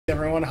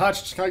everyone,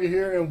 Hachikage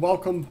here, and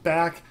welcome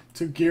back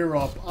to Gear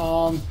Up.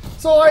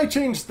 So I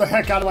changed the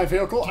heck out of my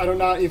vehicle. I do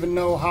not even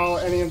know how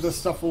any of this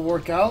stuff will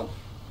work out.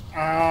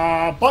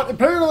 But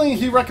apparently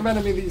he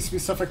recommended me these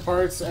specific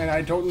parts, and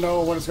I don't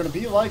know what it's going to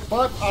be like,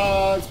 but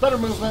it's better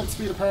movement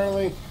speed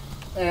apparently,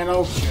 and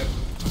oh shit.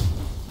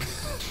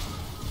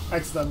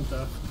 Accidental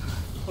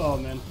death. Oh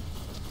man.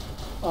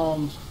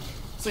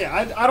 So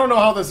yeah, I don't know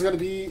how this is going to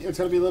be. It's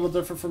going to be a little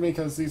different for me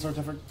because these are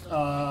different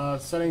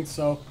settings,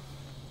 so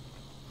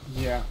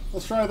yeah.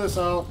 Let's try this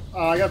out.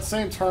 I got the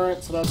same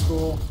turret, so that's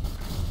cool.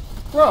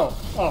 Bro!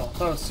 Oh,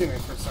 that was teammate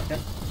for a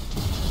second.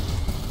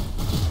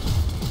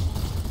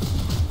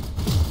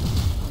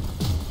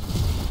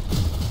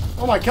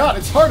 Oh my god,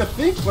 it's hard to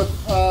think with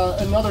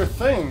another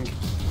thing.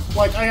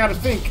 Like, I gotta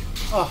think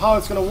how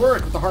it's gonna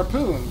work with the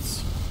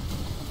harpoons.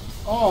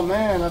 Oh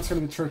man, that's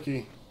gonna be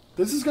tricky.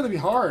 This is gonna be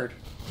hard.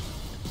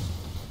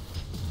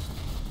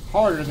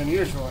 Harder than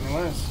usual,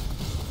 anyways.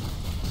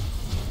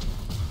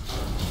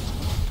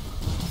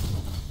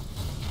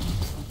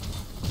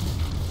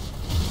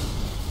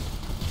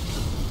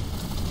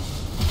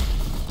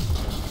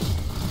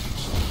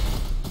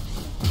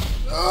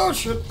 Oh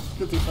shit,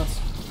 good defense.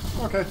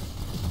 Okay.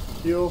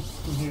 Heal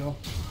and heal.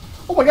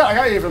 Oh my god, I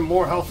got even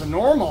more health than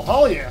normal.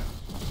 Hell yeah.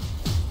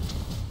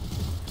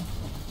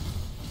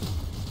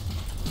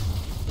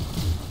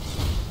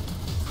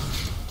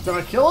 Did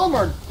I kill him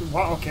or...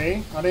 Wow,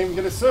 okay. I didn't even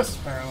get assist,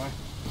 apparently.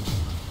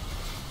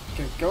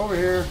 Okay, go over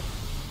here.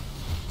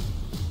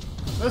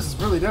 This is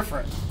really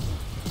different.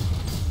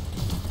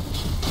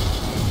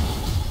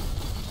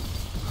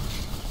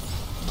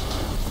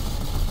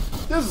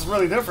 This is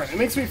really different. It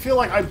makes me feel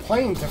like I'm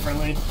playing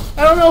differently.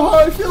 I don't know how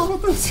I feel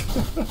about this.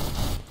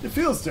 It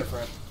feels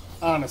different,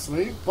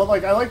 honestly. But,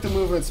 like, I like the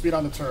movement speed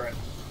on the turret.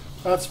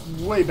 That's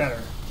way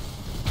better.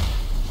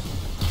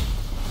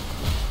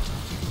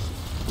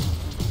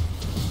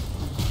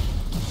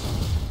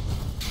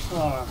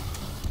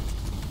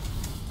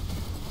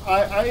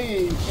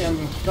 I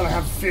am gonna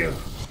have a few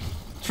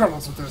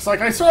troubles with this.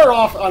 Like, I start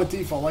off on a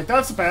default. Like,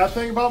 that's the bad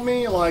thing about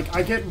me. Like,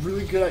 I get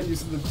really good at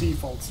using the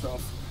default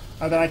stuff.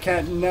 And then I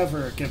can't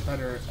never get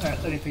better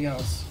at anything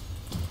else.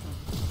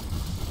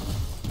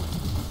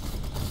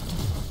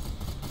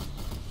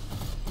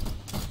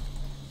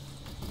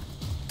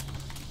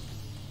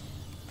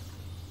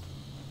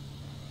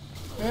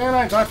 And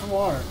I died from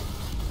water.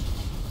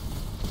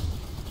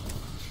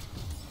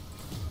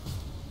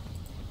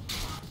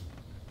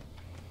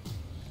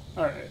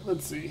 Alright,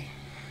 let's see.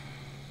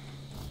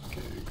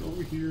 Okay, go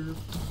over here.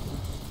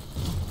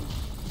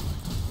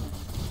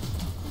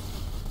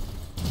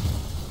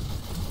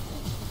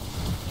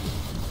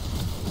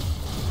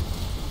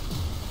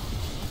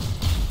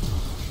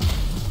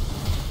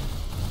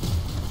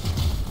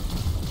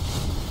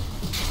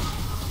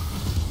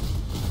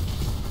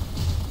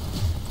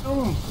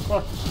 Oh,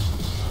 fuck.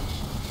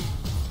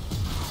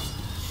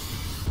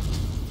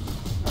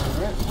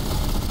 Alright.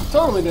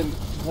 Totally didn't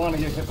want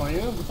to get hit by you,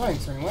 but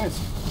thanks anyways.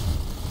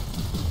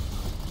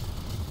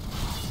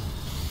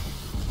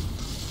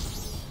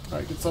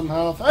 Alright, get some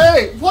health.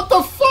 Hey! What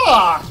the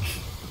fuck?!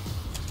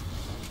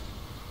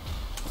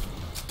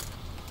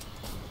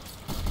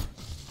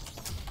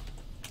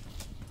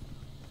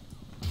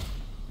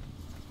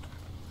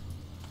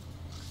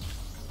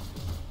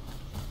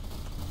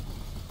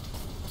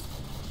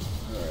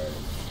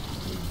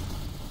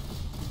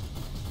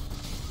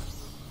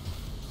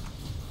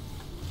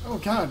 Oh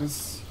god,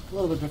 it's a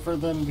little bit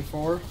different than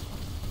before.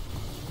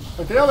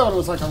 Like, the other one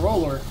was like a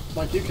roller.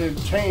 Like, you could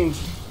change...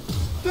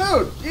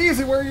 Dude,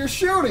 easy where you're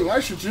shooting! I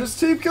should just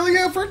keep killing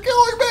you for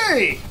killing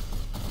me!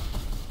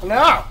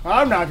 No,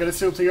 I'm not gonna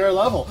stoop to your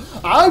level.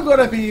 I'm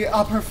gonna be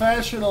a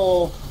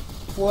professional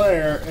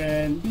player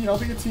and, you know,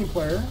 be a team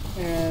player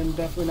and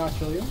definitely not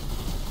kill you.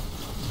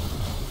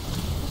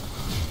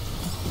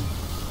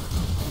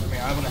 I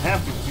mean, I'm gonna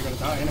have to because you're gonna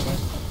die anyway.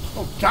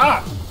 Oh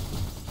god!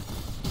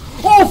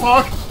 Oh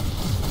fuck!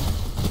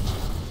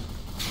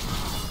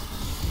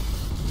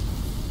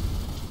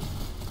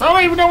 I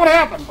don't even know what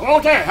happened.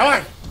 Okay,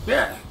 hi.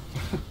 Yeah.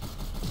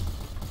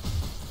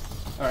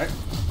 Alright.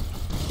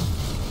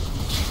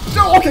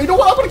 No, okay, you know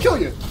what? I'm gonna kill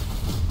you.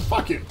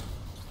 Fuck you.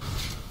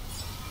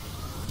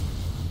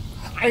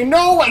 I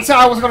know I said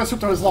I was gonna swoop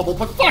to his level,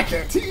 but fuck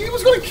it. He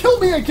was gonna kill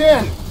me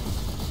again.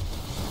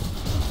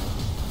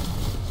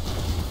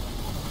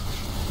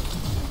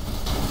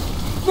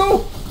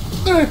 No.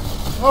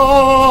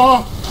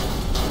 Oh.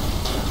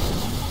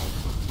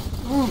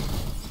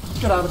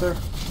 Get out of there.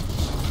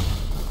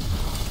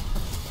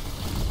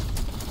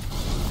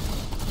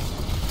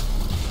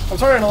 I'm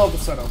sorry I don't love the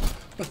setup.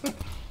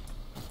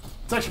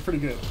 It's actually pretty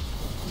good.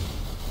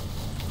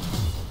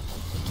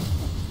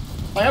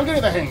 Like, I'm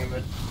getting the hang of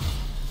it.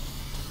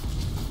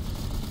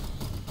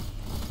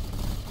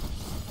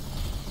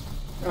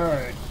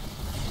 Alright.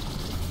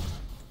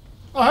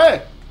 Oh,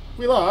 hey!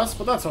 We lost,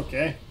 but that's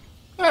okay.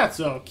 That's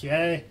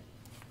okay.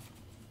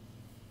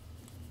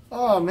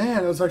 Oh, man,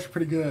 that was actually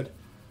pretty good.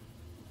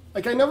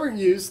 Like, I never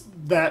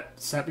used that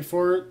set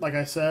before. Like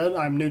I said,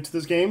 I'm new to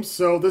this game,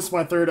 so this is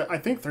my third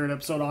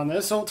episode on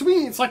this. So to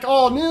me, it's like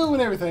all new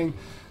and everything.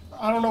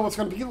 I don't know what's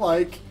gonna be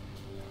like.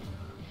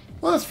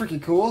 Well, that's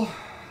freaking cool.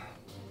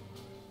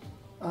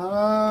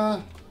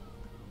 Alright,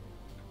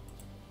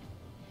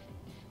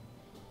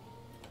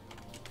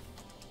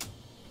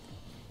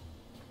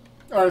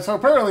 so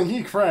apparently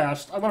he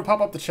crashed. I'm gonna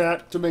pop up the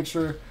chat to make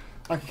sure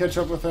I can catch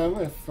up with him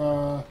if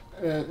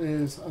it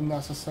is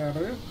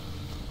necessary.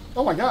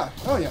 Oh my god.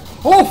 Oh yeah.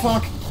 Oh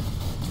fuck!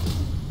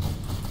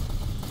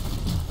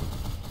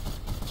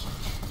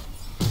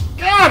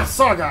 God,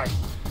 saw guy!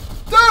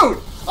 Dude!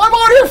 I'm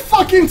on your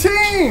fucking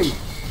team!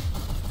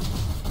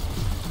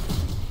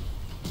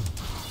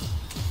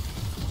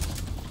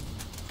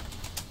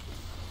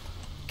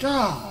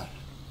 God.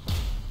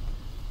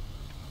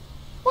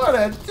 What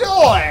a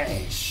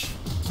douche!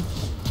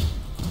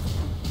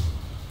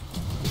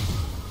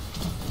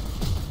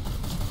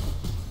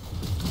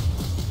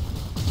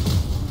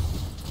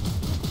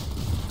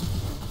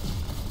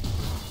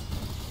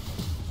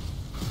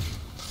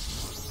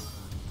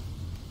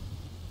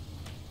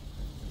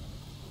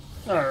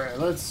 Alright,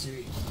 let's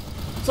see.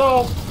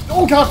 So,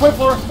 oh god, play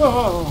floor!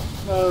 Oh,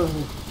 no.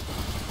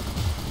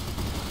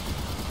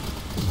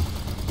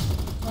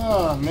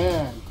 Oh,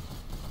 man.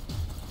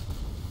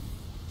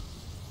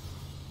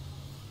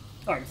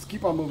 Alright, let's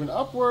keep on moving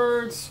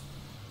upwards.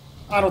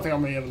 I don't think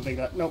I'm going to be able to do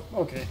that. Nope,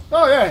 okay.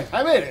 Oh, yeah,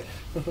 I made it!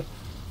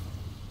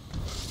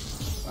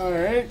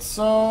 Alright,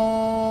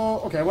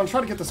 so... Okay, I want to try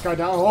to get this guy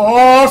down.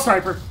 Oh,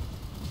 sniper!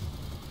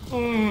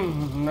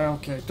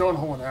 Okay, don't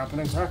know what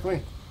happened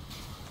exactly.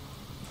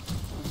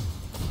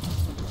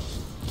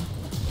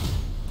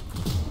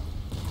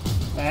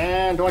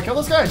 And do I kill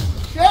this guy?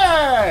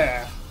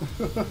 Yeah!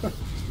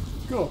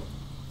 Cool.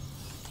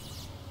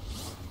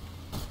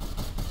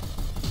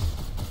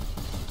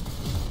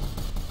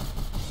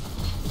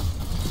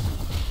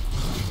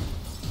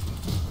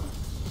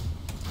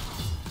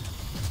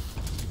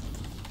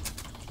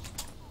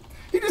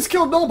 He just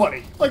killed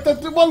nobody. Like the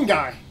one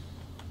guy.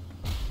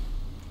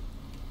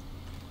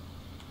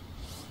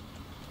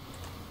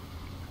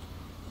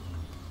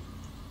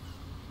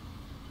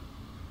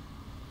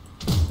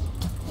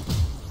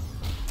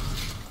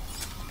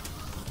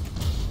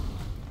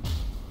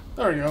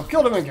 There you go.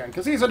 Killed him again,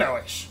 because he's a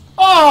no-ish.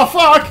 Oh,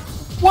 fuck!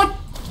 What?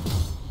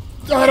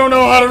 I don't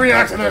know how to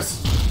react to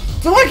this.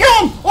 Did I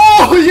kill him?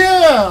 Oh,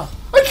 yeah!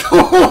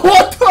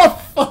 What the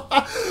fuck?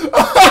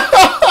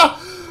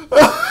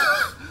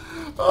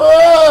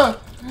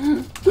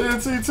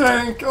 Fancy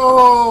tank.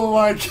 Oh,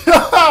 my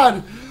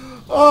God.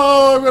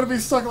 Oh, I'm going to be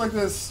stuck like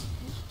this.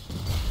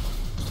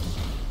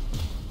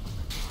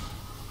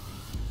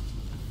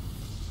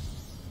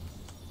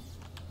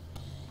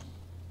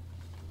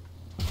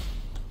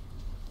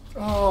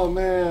 Oh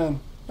man,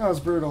 that was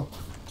brutal.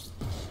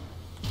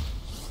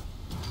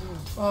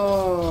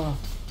 Oh.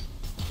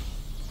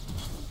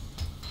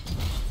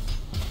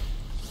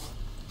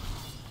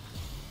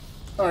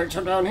 Alright,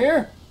 jump down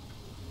here.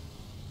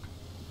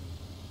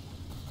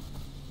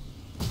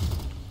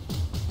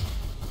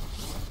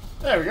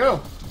 There we go.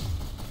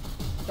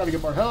 Gotta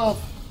get more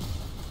health.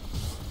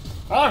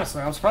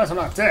 Honestly, I'm surprised I'm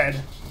not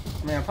dead.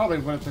 I mean, I probably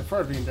would have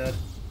preferred being dead.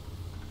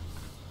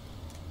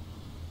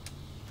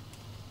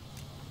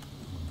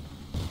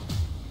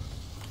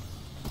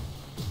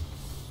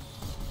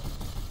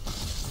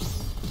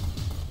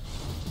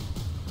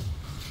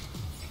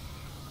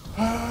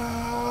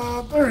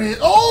 There he is.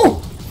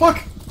 Oh!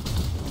 Fuck!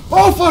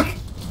 Oh, fuck!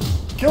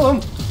 Kill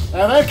him!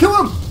 And I kill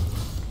him!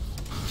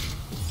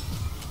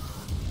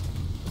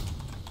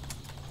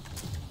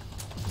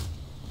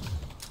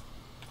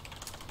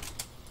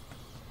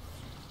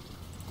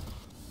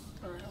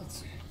 Alright, let's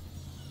see.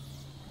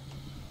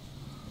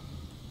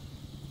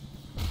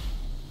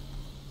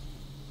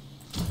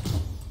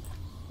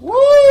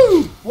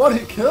 Woo! What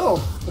a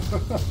kill!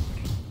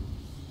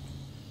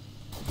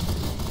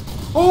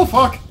 Oh,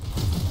 fuck!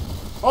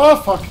 Oh,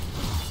 fuck!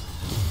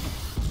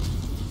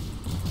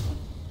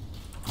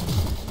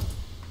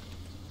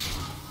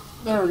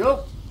 There we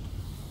go.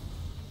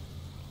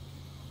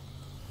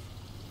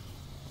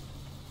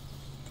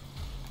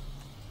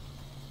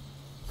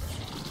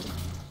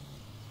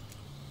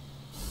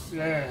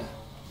 Yeah.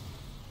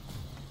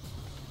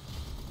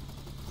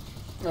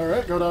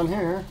 Alright, go down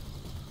here.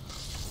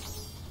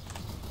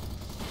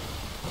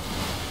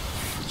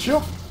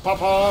 Shoot!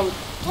 Pop on!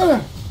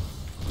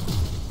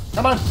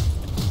 Come on!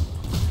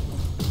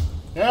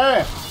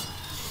 Yeah!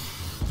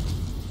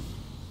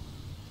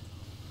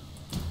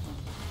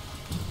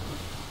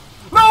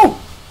 No!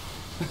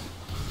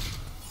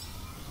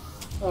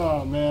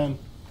 Oh, man.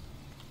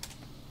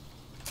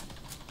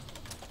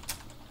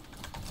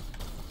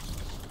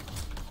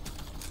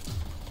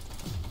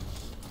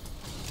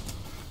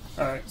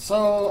 Alright,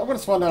 so I'm gonna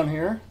spawn down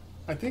here.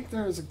 I think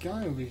there's a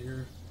guy over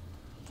here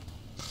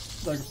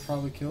that I could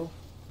probably kill.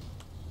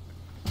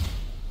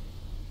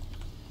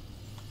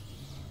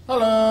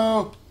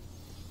 Hello!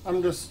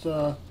 I'm just,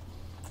 there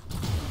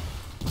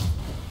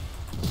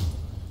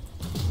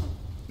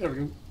we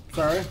go.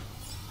 Sorry.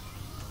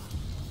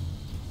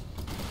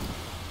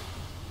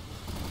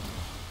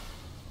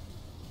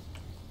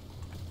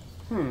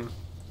 Alright,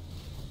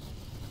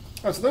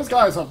 so there's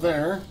guys up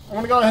there. I'm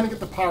gonna go ahead and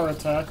get the power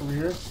attack over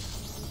here.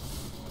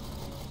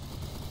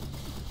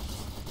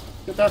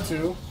 Get that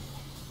too.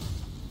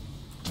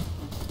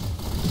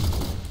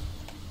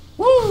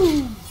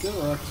 Woo! Get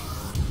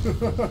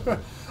wrecked.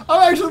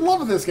 I'm actually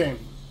loving this game.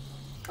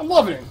 I'm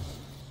loving it.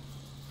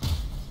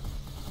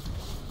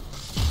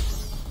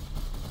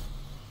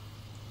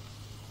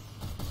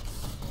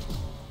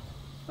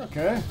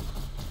 Okay.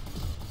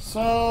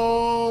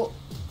 So,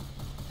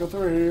 go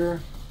through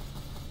here.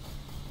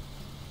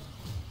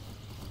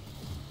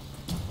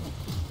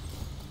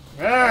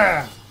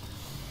 Yeah!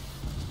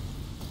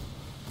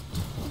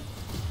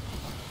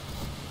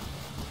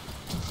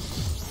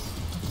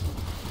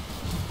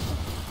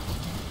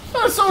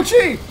 That's so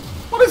cheap!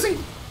 What is he?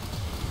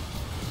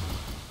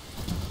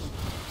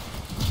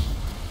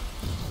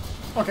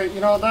 Okay,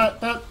 you know,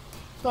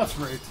 that's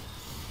great.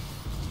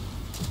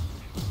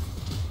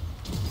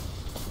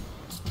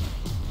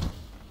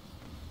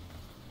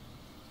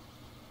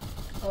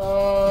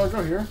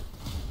 Go here,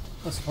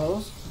 I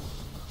suppose.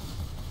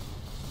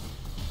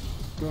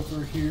 Go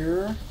through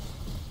here.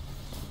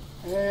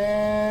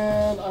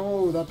 And,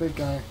 oh, that big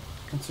guy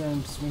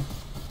concerns me.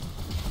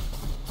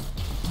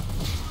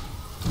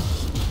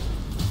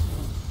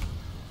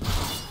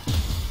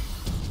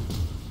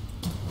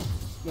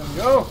 There we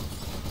go.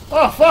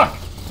 Oh, fuck!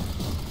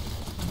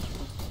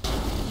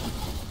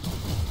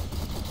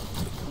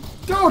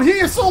 Dude,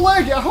 he is so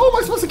laggy. How am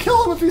I supposed to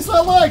kill him if he's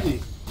that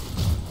laggy?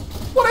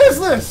 What is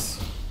this?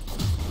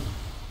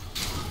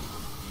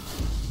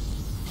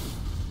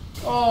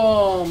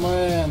 Oh,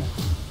 man.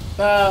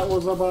 That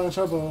was a bunch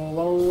of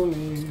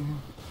baloney.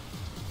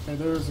 Okay,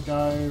 there's a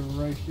guy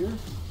right here.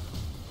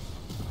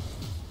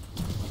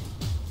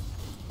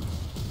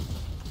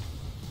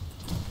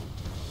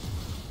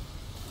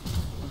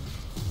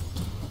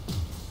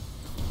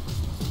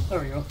 There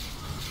we go.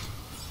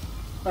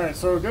 Alright,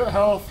 so good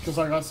health, because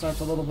I got sniped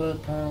a little bit,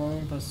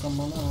 apparently, by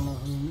someone. I don't know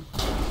who.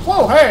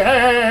 Whoa, hey, hey,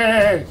 hey, hey,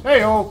 hey,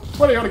 hey, oh,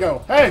 where do you gotta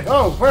go? Hey,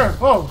 oh, where?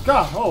 Oh,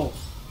 God, oh.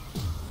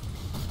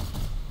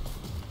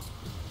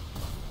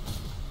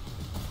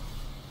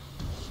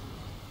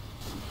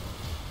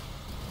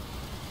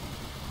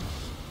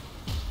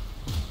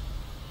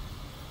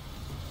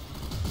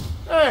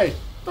 Hey,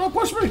 don't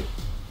push me!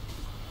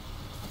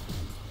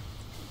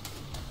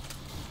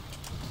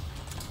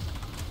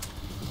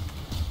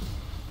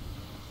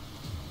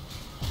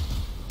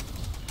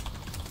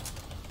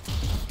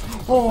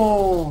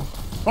 Oh,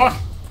 fuck!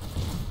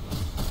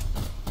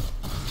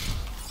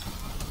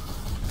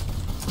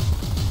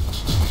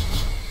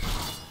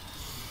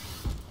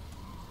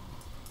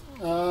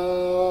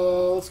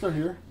 Let's go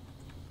here.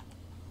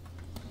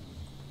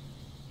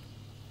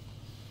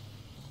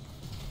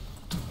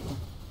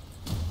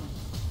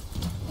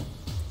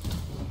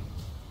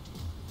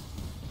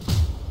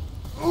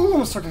 Ooh,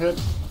 almost took a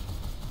hit.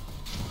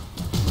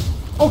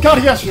 Oh God,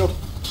 he has shield.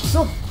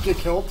 Still get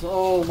killed.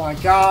 Oh my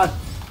God.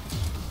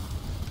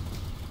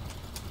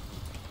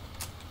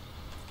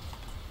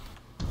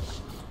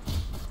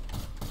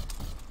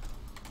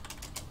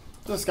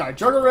 This guy,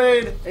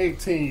 Juggerade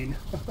 18.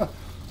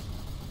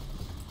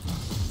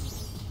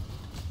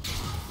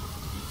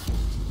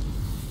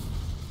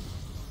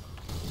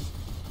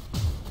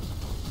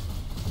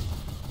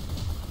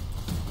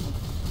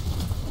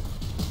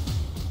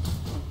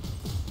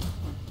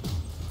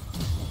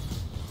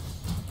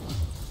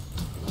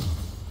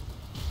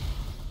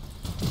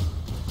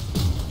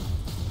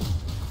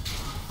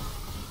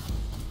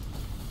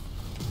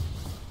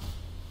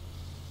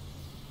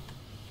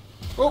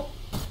 Oh!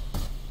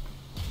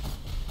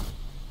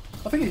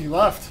 I think he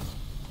left.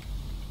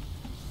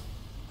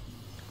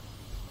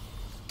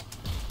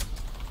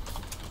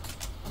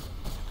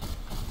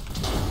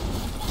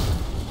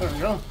 There we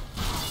go.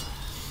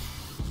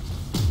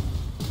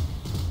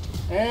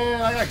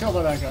 And I got killed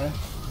by that guy.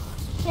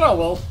 But oh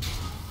well.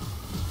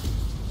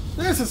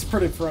 This is a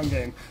pretty fun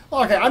game.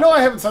 Okay, I know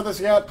I haven't said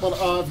this yet, but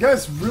if you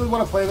guys really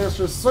want to play this,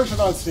 just search it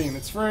on Steam.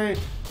 It's free.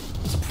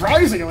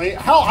 Surprisingly,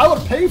 hell, I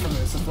would pay for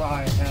this if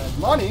I had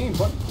money,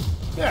 but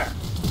yeah.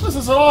 This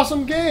is an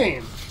awesome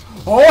game.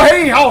 Oh,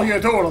 hey, how you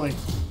doing?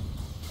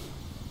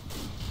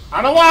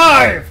 I'm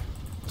alive!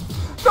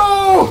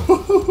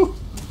 No!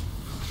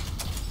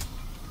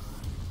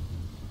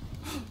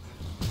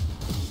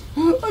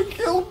 I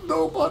killed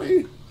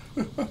nobody.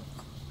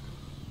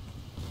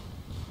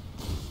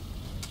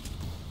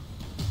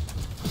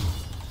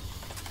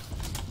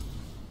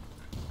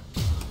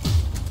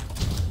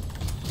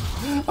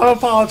 I'm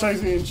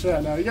apologizing in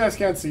chat now. You guys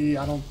can't see.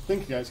 I don't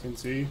think you guys can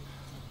see.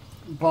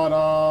 But,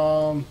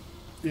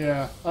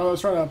 yeah. I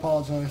was trying to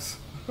apologize.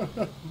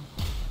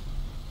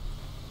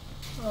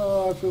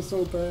 Oh, I feel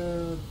so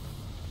bad.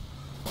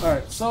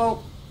 Alright,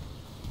 so...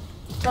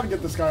 Gotta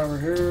get this guy over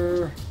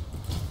here.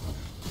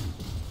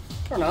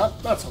 Or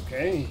not. That's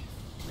okay.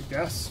 I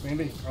guess.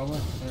 Maybe. Probably.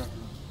 Yeah.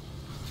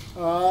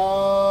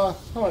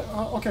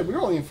 Okay,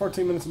 we're only in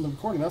 14 minutes in the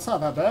recording. That's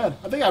not that bad.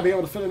 I think I'll be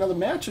able to fit another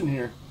match in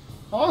here.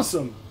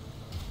 Awesome.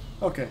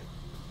 Okay.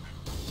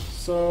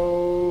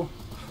 So...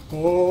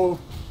 Oh...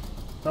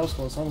 That was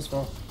close. Almost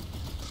fell.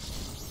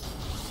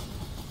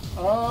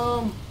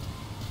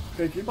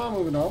 Okay, keep on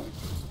moving up.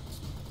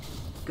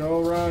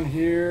 Go around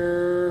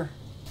here.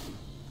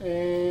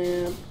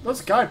 And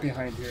there's a guy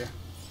behind here.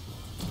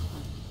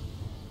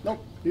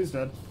 Nope, he's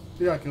dead.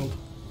 He got killed.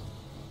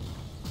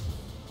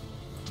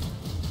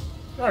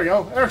 There we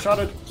go. Air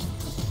shotted.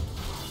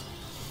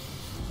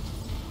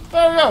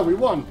 There we go. We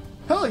won.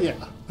 Hell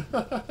yeah.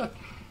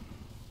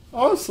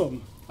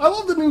 Awesome. I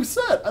love the new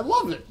set. I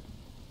love it.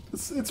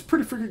 It's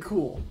pretty freaking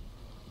cool.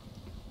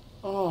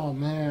 Oh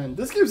man,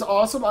 this game's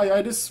awesome.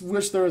 I just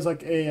wish there was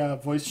like a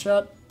voice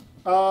chat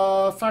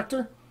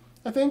factor.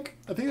 I think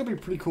it'd be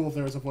pretty cool if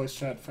there was a voice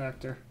chat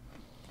factor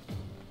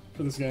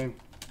for this game.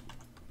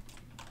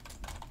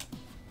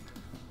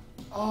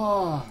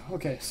 Oh,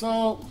 okay.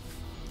 So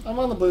I'm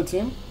on the blue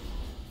team.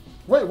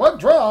 Wait, what?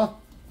 Draw?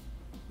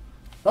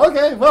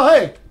 Okay. Well,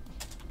 hey.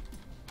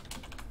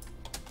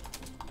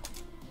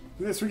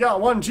 At least we got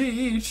 1 G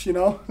each, you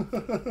know.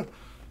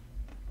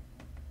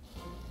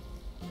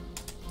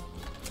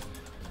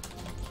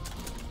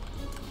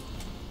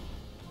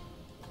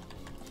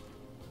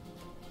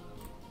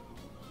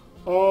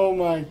 Oh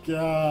my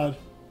god.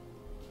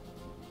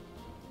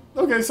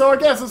 Okay, so I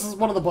guess this is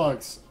one of the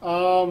bugs.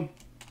 Oh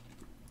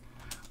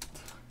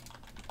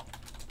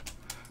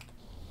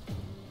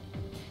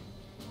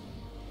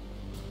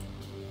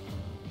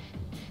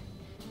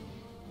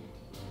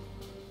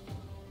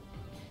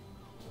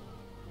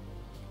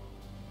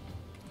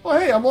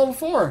hey, I'm level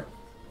 4.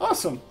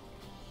 Awesome.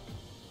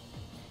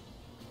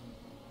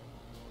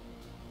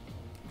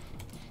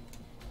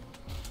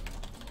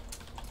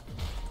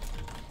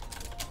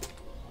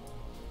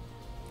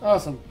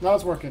 Awesome. Now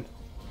it's working.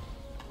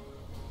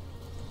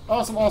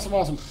 Awesome, awesome,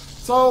 awesome.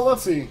 So,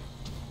 let's see.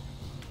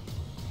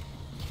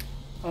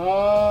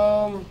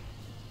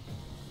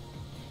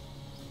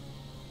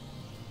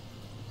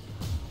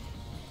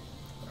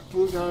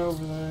 Blue guy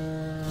over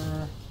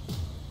there.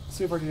 Let's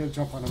see if I can get a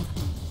jump on him.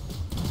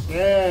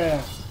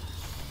 Yeah.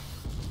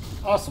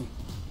 Awesome.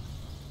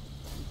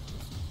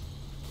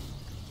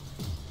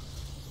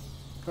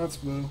 That's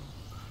blue.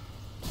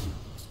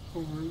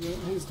 Over again.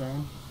 He's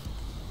down.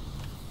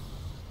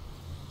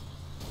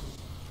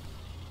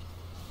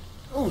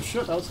 Oh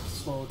shit, that was a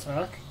slow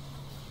attack.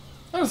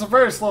 That was a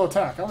very slow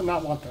attack. I would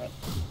not want that.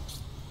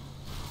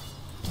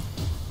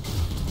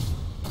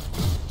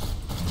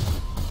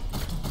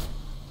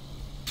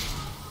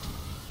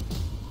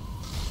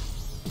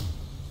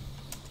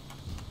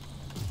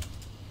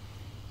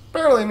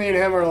 Apparently me and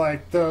him are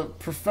like the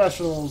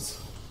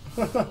professionals.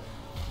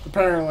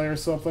 Apparently or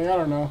something. I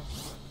don't know.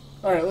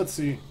 Alright, let's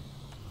see.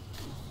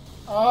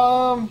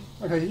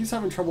 Okay, he's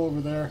having trouble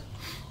over there.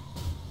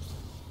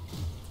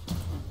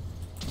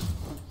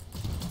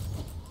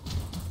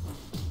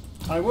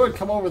 I would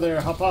come over there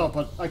and help out,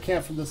 but I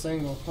can't from this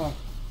angle. Huh.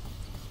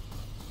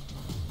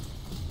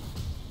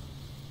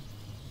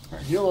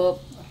 Alright, heal up.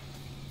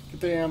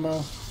 Get the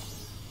ammo.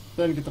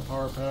 Then get the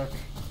power pack.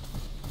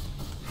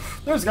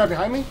 There's a guy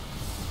behind me.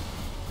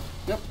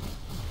 Yep.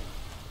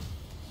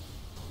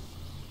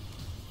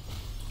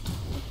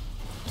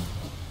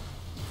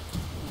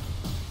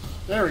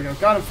 There we go.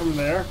 Got him from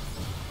there.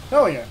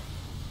 Hell yeah.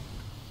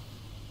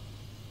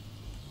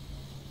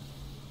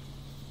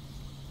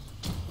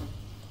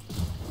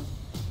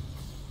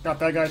 Got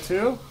that guy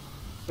too.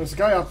 There's a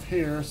guy up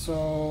here,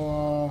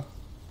 so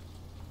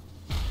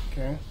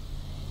okay.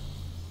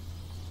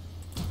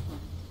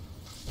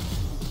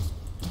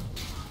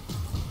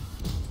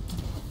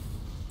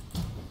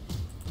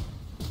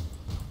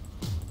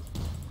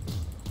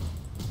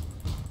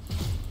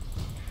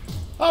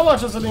 How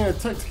much does it need to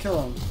take to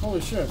kill him? Holy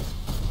shit.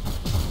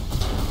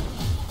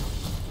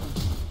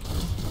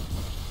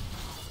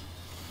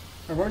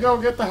 I'm gonna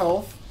go get the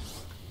health.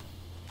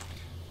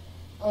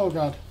 Oh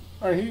god.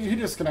 Alright, he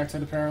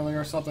disconnected apparently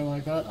or something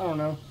like that. I don't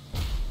know.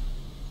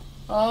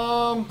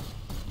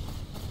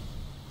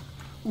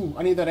 Ooh,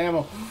 I need that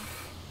ammo.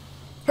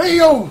 Hey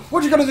yo!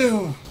 What you gonna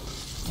do?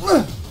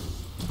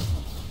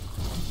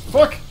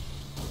 Fuck!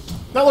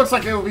 That looks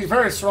like it would be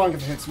very strong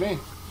if it hits me.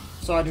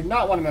 So I do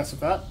not want to mess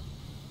with that.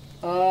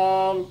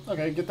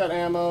 Okay, get that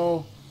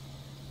ammo.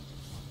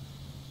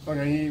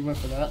 Okay, he went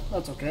for that.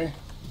 That's okay.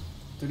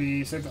 Did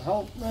he save the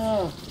health?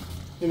 No,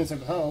 he didn't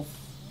save the health.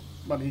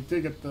 But he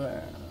did get the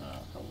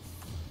health.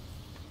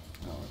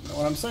 I don't know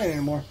what I'm saying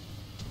anymore.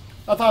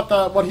 I thought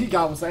that what he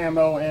got was the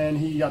ammo and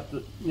he got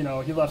the, you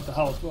know, he left the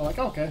health. We're like,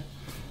 okay.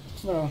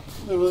 No,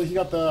 he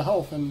got the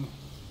health and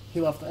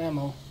he left the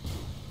ammo.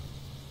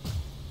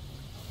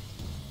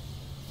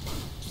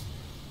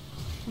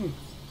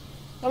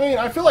 I mean,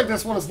 I feel like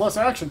this one is less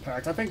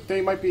action-packed. I think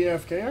they might be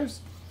AFKers.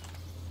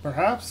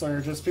 Perhaps,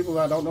 or just people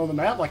that don't know the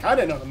map. Like, I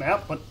didn't know the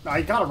map, but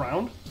I got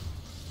around.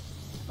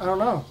 I don't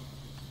know.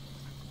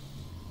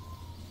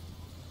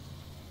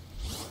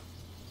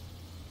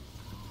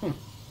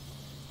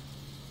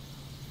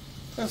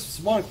 This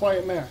is one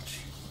quiet match.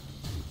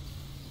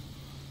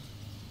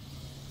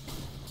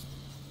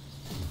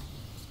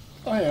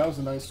 Oh yeah, that was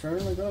a nice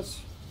turn, I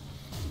guess.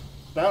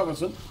 That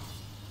was it.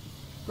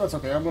 that's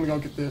okay. I'm gonna go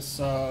get this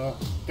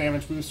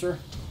damage booster.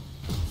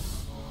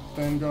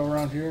 Then go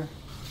around here.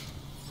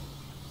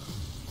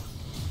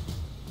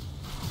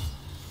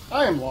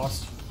 I am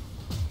lost.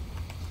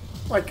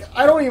 Like,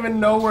 I don't even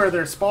know where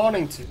they're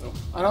spawning to.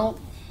 I don't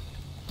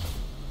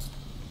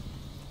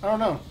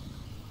know.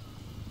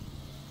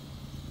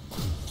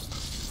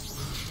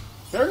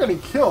 They're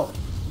getting killed.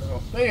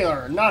 No, they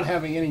are not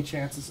having any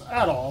chances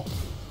at all.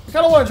 I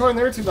kind of want to join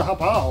their team to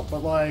help out, but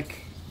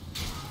like,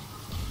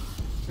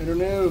 I don't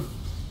know.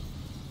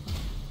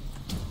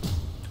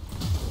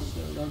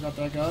 There we go, got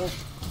that guy.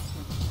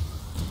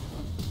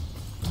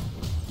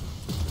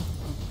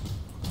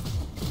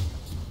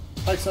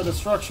 Hex of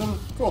destruction,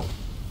 cool.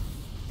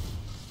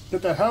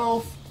 Get that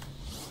health,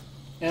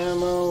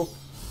 ammo,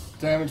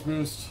 damage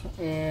boost,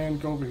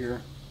 and go over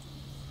here.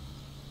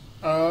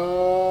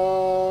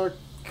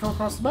 Go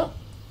across the map?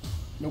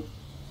 Nope.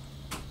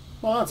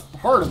 Well, that's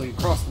hardly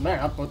across the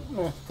map, but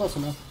close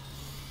enough.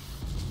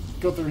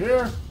 Go through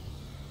here,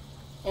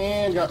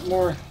 and got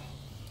more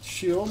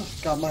shield.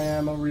 Got my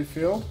ammo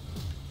refilled.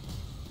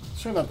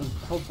 Sure that the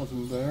health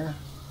wasn't there.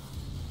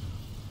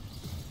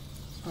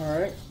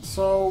 Alright,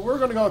 so we're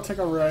gonna go take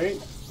a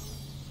right.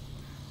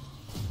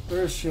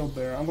 There's shield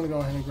there. I'm gonna go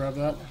ahead and grab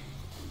that.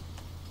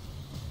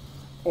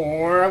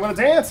 Or I'm gonna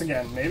dance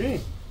again,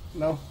 maybe?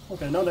 No?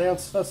 Okay, no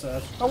dance. That's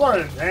sad. I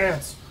wanted to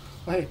dance.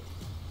 Oh, hey.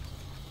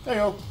 There you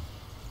go.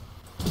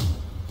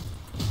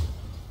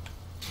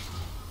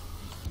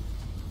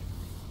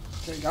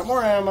 Okay, got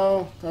more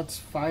ammo. That's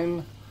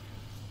fine.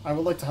 I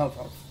would like to have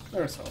health.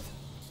 There's health.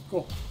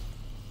 Cool.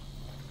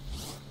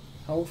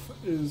 Health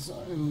is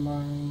in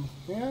my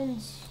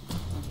hands.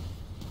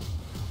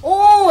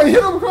 Oh, I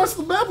hit him across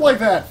the map like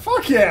that!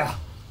 Fuck yeah!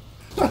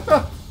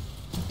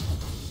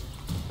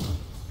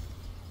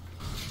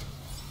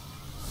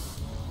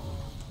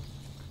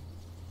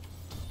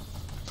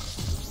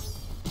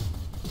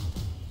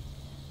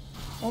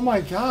 Oh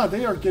my god,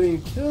 they are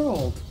getting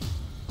killed!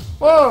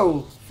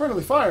 Whoa!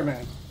 Friendly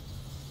fireman!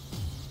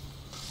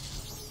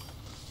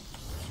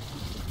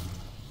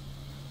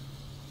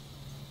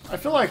 I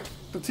feel like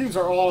the teams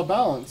are all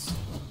balanced.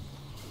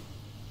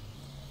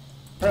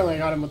 Apparently I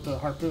got him with the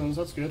harpoons,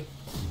 that's good.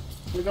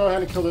 I'm gonna go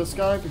ahead and kill this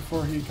guy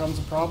before he becomes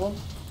a problem.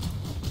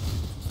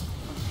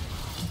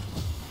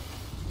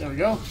 There we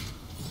go.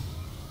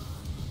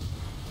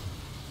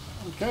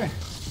 Okay.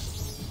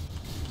 Is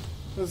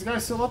this guy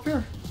still up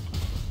here?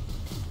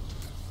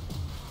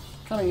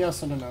 Kinda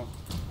yes and a no.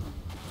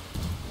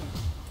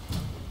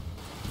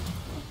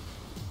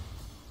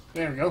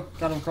 There we go.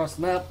 Got him across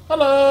the map.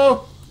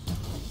 Hello!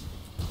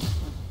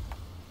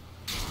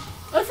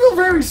 I feel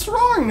very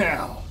strong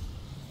now!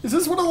 Is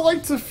this what I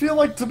like to feel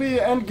like to be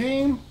end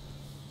game?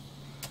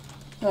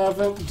 I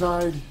haven't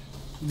died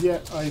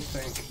yet, I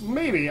think.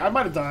 Maybe. I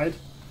might have died.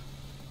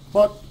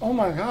 But, oh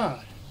my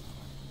god.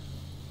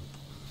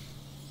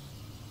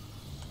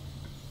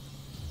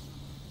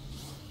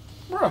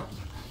 Bruh,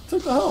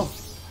 took the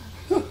health.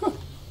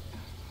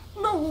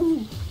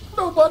 No!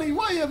 Nobody,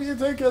 why have you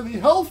taken the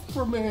health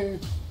from me?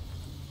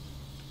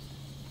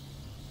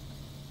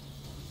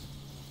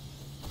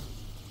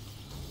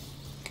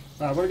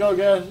 Alright, we're gonna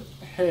go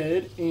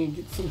ahead and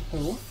get some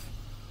health.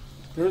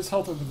 There's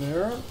health over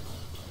there.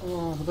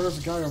 Oh, but there's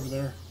a guy over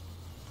there.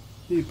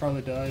 He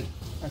probably died,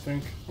 I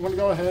think. I'm gonna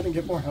go ahead and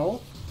get more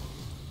health.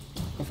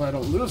 If I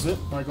don't lose it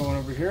by going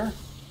over here.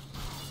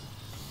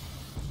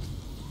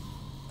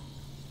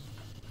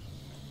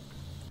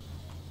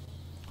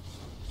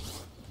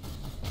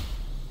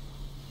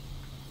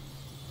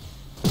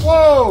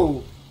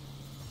 Whoa!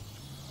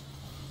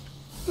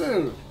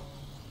 Dude.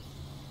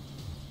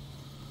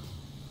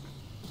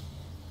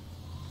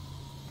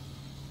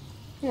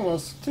 He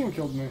almost team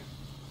killed me.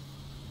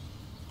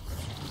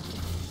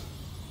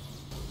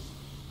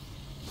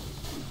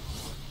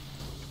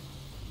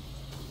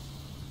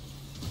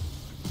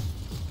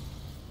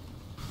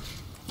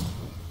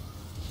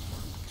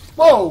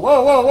 Whoa,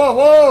 whoa, whoa, whoa,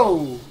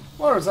 whoa!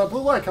 Where is that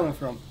blue light coming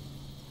from?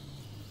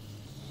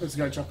 There's a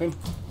guy jumping.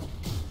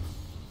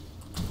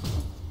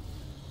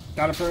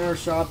 Got it for an air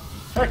shot.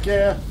 Heck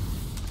yeah!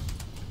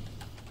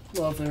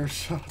 Love air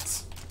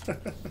shots.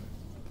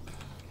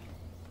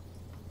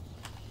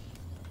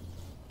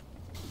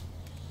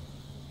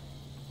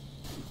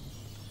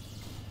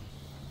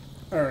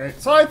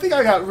 Alright, so I think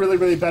I got really,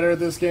 really better at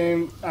this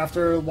game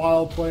after a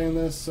while playing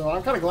this, so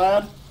I'm kind of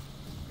glad.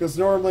 Because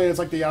normally it's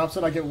like the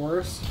opposite, I get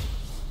worse.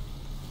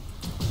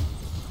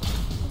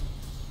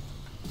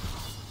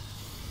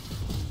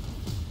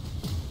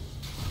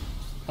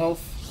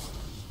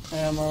 Health.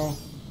 Ammo.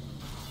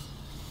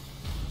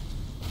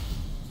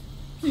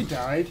 He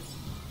died.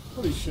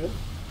 Holy shit.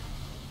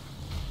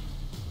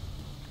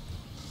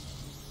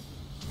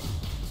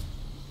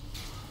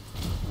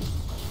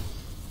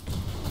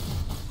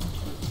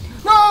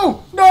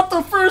 No! Not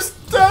the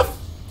first death!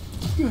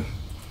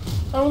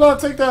 I will not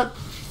take that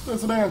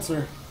as an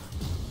answer.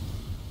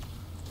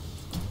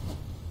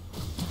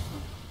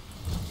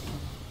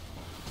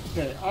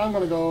 Okay, I'm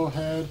gonna go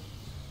ahead,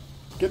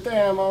 get the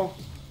ammo,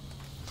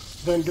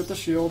 then get the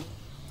shield.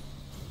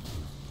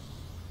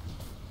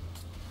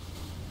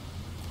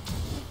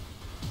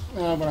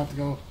 I'm gonna have to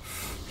go.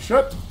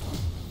 Shit.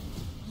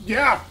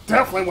 Yeah,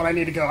 definitely when I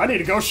need to go. I need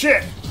to go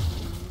shit.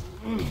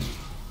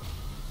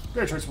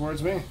 Great choice of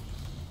words, me.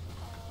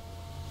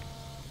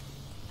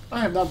 I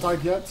have not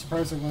died yet,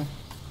 surprisingly.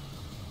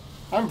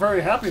 I'm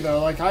very happy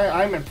though. Like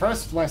I'm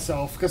impressed with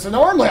myself because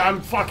normally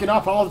I'm fucking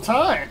up all the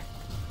time.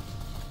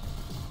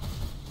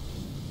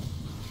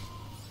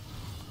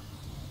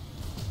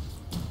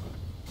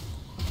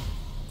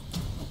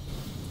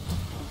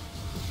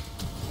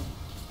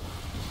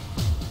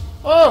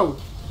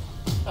 Oh!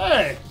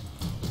 Hey!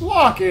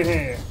 Walk in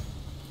here!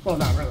 Well,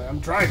 not really. I'm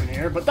driving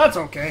here, but that's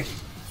okay.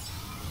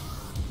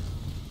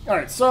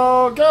 Alright,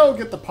 so go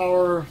get the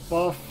power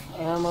buff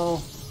ammo.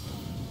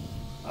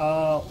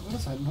 What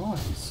is that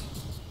noise?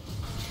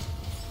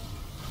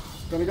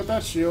 Gonna get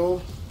that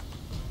shield.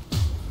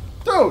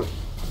 Dude!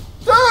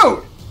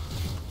 Dude!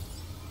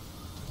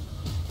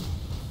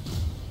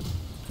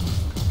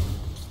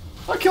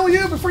 I'll kill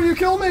you before you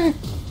kill me!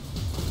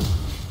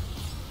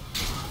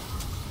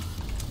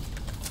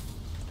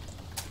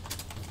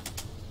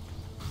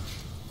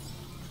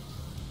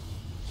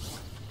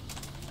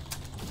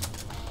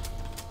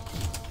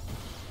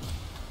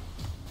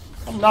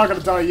 I'm not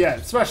gonna die yet,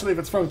 especially if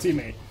it's from a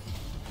teammate.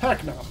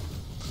 Heck no.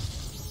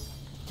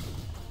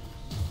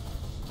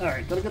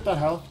 Alright, gotta get that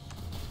health.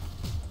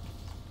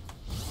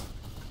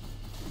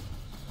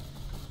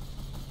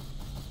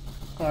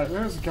 Alright,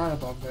 there's a guy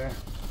above there.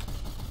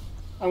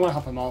 I'm gonna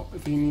help him out.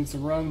 If he needs to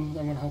run,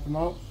 I'm gonna help him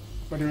out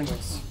by doing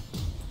this.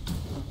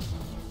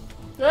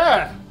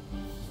 Yeah!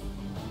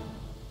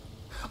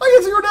 I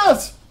get 0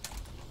 deaths!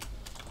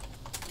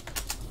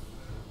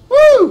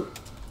 Woo!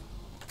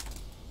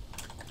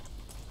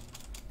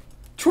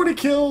 20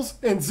 kills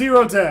and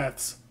 0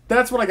 deaths.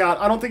 That's what I got.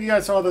 I don't think you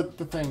guys saw the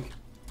thing.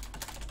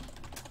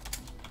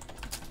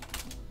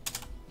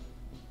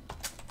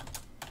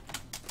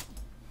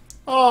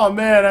 Oh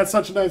man, that's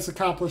such a nice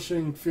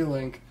accomplishing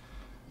feeling.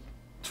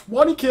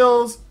 20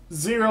 kills,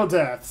 0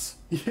 deaths.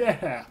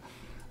 Yeah.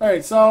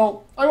 Alright,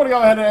 so I'm going to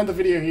go ahead and end the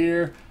video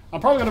here.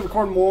 I'm probably going to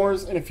record more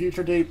in a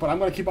future date, but I'm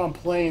going to keep on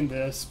playing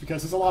this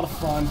because it's a lot of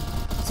fun.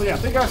 So yeah,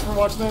 thank you guys for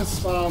watching this.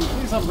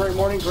 Please have a great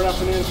morning, great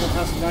afternoon,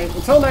 fantastic night.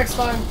 Until next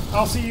time,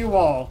 I'll see you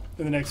all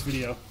in the next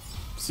video.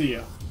 See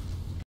ya.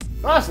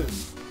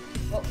 Glasses!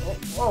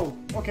 Oh,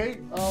 okay.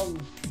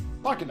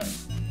 Pocket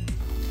knife.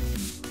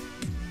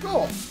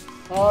 Cool.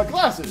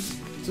 Glasses.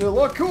 To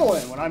look cool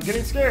in when I'm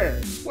getting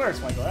scared. Where's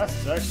my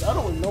glasses, actually? I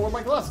don't even know where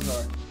my glasses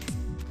are.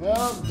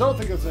 Don't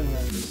think it's in here.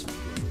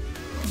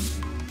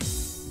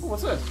 Oh,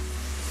 what's this?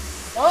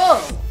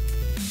 Oh!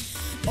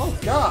 Oh,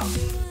 God.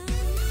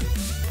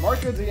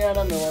 Marco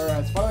Deanna Miller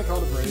has finally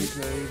called a break.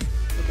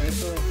 Okay,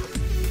 so...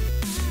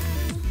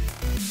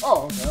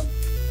 Oh, okay.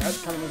 That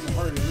kind of makes it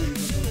harder to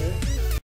read.